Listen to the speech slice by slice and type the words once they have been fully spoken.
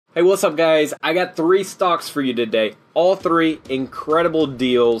Hey, what's up guys? I got 3 stocks for you today. All 3 incredible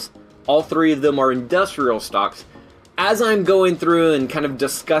deals. All 3 of them are industrial stocks. As I'm going through and kind of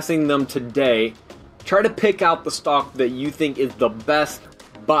discussing them today, try to pick out the stock that you think is the best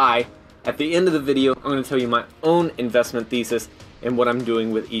buy. At the end of the video, I'm going to tell you my own investment thesis and what I'm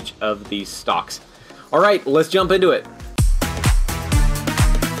doing with each of these stocks. Alright, let's jump into it.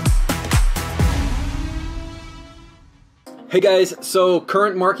 Hey guys, so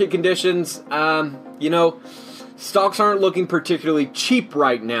current market conditions, stocks aren't looking particularly cheap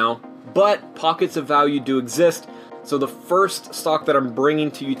right now, but pockets of value do exist. So the first stock that I'm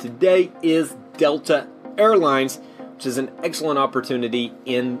bringing to you today is Delta Airlines, which is an excellent opportunity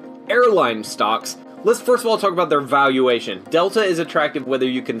in airline stocks. Let's first of all talk about their valuation. Delta is attractive whether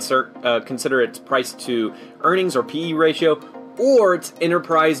you consider its price to earnings or PE ratio, or its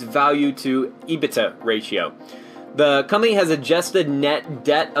enterprise value to EBITDA ratio. The company has adjusted net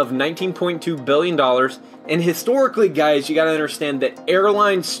debt of $19.2 billion, and historically, guys, you gotta understand that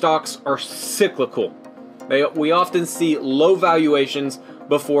airline stocks are cyclical. We often see low valuations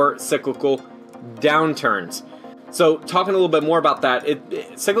before cyclical downturns. So, talking a little bit more about that, the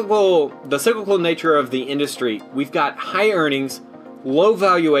cyclical nature of the industry, we've got high earnings, low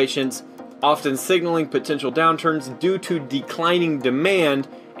valuations, often signaling potential downturns due to declining demand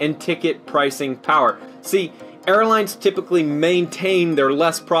and ticket pricing power. See, airlines typically maintain their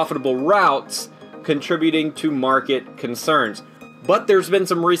less profitable routes, contributing to market concerns. But there's been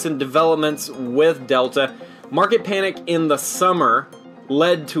some recent developments with Delta. Market panic in the summer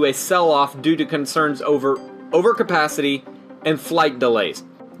led to a sell-off due to concerns over overcapacity and flight delays.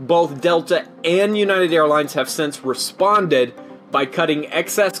 Both Delta and United Airlines have since responded by cutting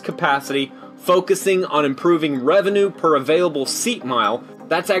excess capacity, focusing on improving revenue per available seat mile.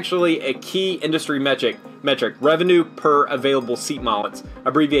 That's actually a key industry metric, revenue per available seat mile. It's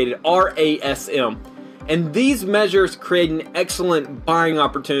abbreviated RASM. And these measures create an excellent buying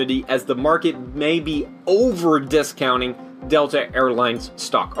opportunity as the market may be over discounting Delta Airlines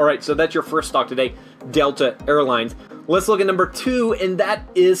stock. All right, so that's your first stock today, Delta Airlines. Let's look at number 2, and that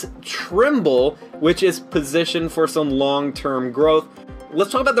is Trimble, which is positioned for some long-term growth.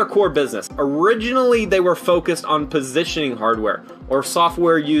 Let's talk about their core business. Originally, they were focused on positioning hardware or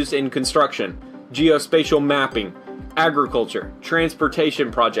software used in construction, geospatial mapping, agriculture, transportation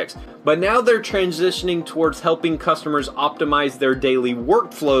projects. But now they're transitioning towards helping customers optimize their daily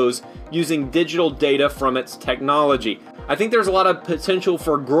workflows using digital data from its technology. I think there's a lot of potential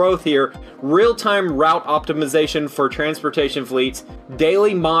for growth here. Real-time route optimization for transportation fleets,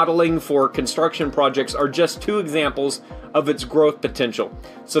 daily modeling for construction projects are just 2 examples of its growth potential.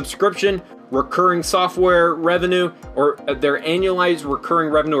 Subscription, recurring software revenue, or their annualized recurring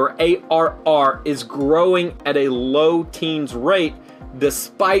revenue, or ARR, is growing at a low teens rate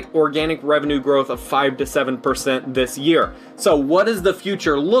despite organic revenue growth of 5 to 7% this year. So what does the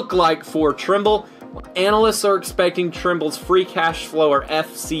future look like for Trimble? Analysts are expecting Trimble's free cash flow, or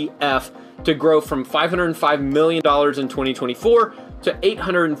FCF, to grow from $505 million in 2024 to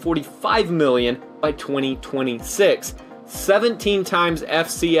 $845 million by 2026. 17 times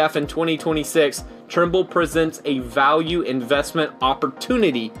FCF in 2026, Trimble presents a value investment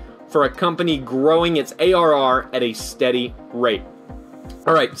opportunity for a company growing its ARR at a steady rate.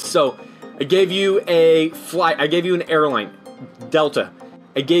 All right, so I gave you an airline, Delta.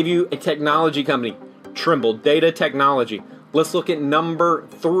 I gave you a technology company, Trimble, data technology. Let's look at number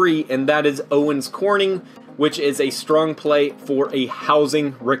 3, and that is Owens Corning, which is a strong play for a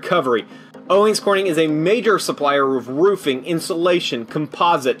housing recovery. Owens Corning is a major supplier of roofing, insulation,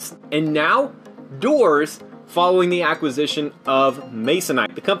 composites, and now doors following the acquisition of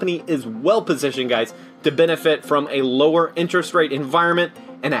Masonite. The company is well positioned, guys, to benefit from a lower interest rate environment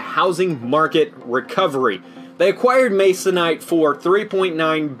and a housing market recovery. They acquired Masonite for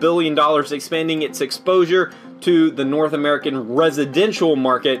 $3.9 billion, expanding its exposure to the North American residential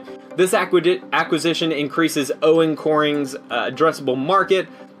market. This acquisition increases Owens Corning's addressable market.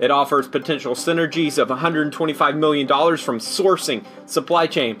 It offers potential synergies of $125 million from sourcing, supply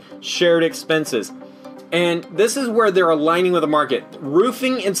chain, shared expenses. And this is where they're aligning with the market.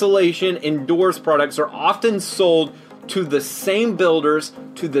 Roofing, insulation, and doors products are often sold to the same builders,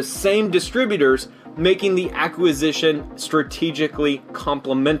 to the same distributors, making the acquisition strategically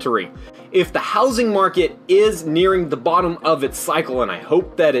complementary. If the housing market is nearing the bottom of its cycle, and I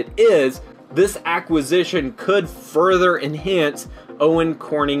hope that it is, this acquisition could further enhance Owens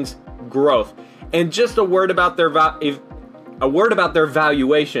Corning's growth. And just a word about their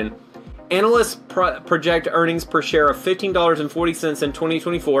valuation. Analysts project earnings per share of $15.40 in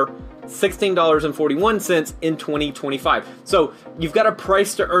 2024, $16.41 in 2025. So you've got a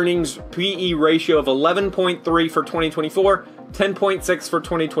price to earnings PE ratio of 11.3 for 2024, 10.6 for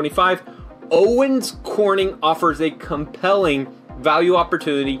 2025. Owens Corning offers a compelling value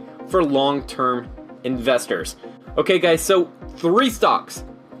opportunity for long-term investors. Okay guys, so 3 stocks.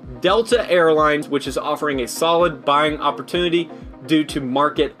 Delta Airlines, which is offering a solid buying opportunity due to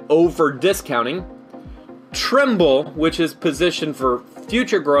market over discounting. Trimble, which is positioned for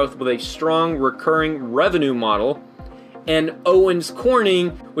future growth with a strong recurring revenue model. And Owens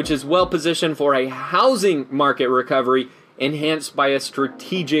Corning, which is well positioned for a housing market recovery enhanced by a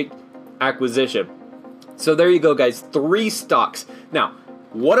strategic acquisition. So there you go guys, 3 stocks. Now,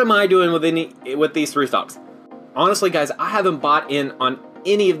 what am I doing with these 3 stocks? Honestly guys, I haven't bought in on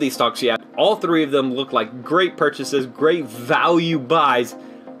any of these stocks yet. All 3 of them look like great purchases, great value buys.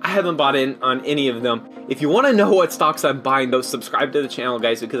 I haven't bought in on any of them. If you want to know what stocks I'm buying though, subscribe to the channel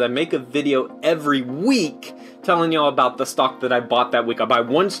guys, because I make a video every week telling y'all about the stock that I bought that week. I buy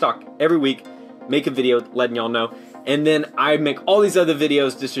 1 stock every week, make a video letting y'all know. And then I make all these other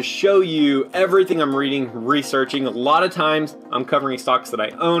videos just to show you everything I'm reading, researching. A lot of times I'm covering stocks that I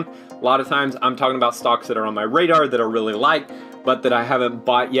own. A lot of times I'm talking about stocks that are on my radar that I really like, but that I haven't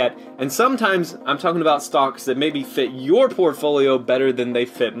bought yet. And sometimes I'm talking about stocks that maybe fit your portfolio better than they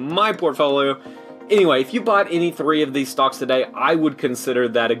fit my portfolio. Anyway, if you bought any 3 of these stocks today, I would consider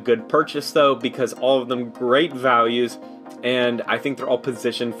that a good purchase though, because all of them great values, and I think they're all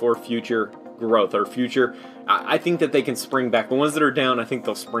positioned for future growth or future. I think that they can spring back. The ones that are down, I think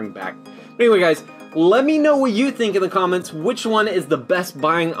they'll spring back. But anyway guys, let me know what you think in the comments. Which one is the best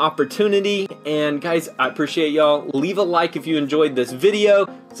buying opportunity? And guys, I appreciate y'all. Leave a like if you enjoyed this video.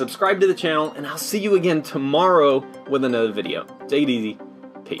 Subscribe to the channel, and I'll see you again tomorrow with another video. Take it easy.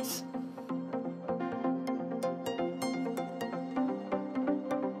 Peace.